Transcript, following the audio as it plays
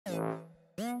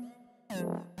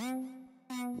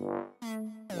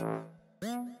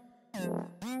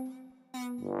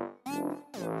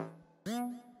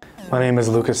My name is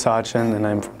Lukas Sawchyn, and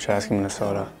I'm from Chaska,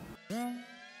 Minnesota. I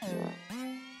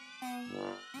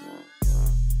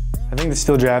think they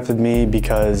still drafted me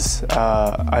because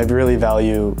I really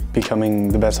value becoming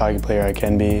the best hockey player I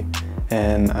can be,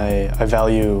 and I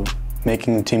value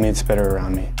making teammates better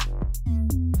around me.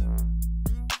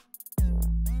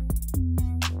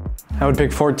 I would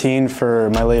pick 14 for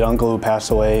my late uncle who passed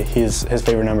away. His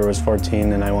favorite number was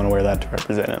 14, and I want to wear that to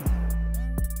represent him.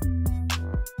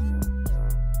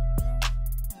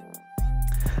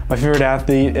 My favorite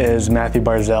athlete is Matthew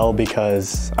Barzal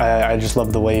because I just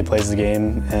love the way he plays the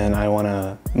game, and I want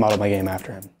to model my game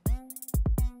after him.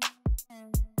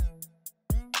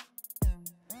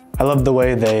 I love the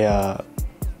way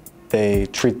they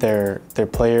treat their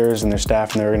players and their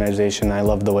staff and their organization. I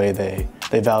love the way they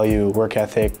value work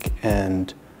ethic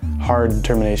and hard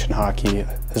determination hockey,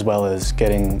 as well as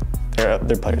getting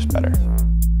their players better.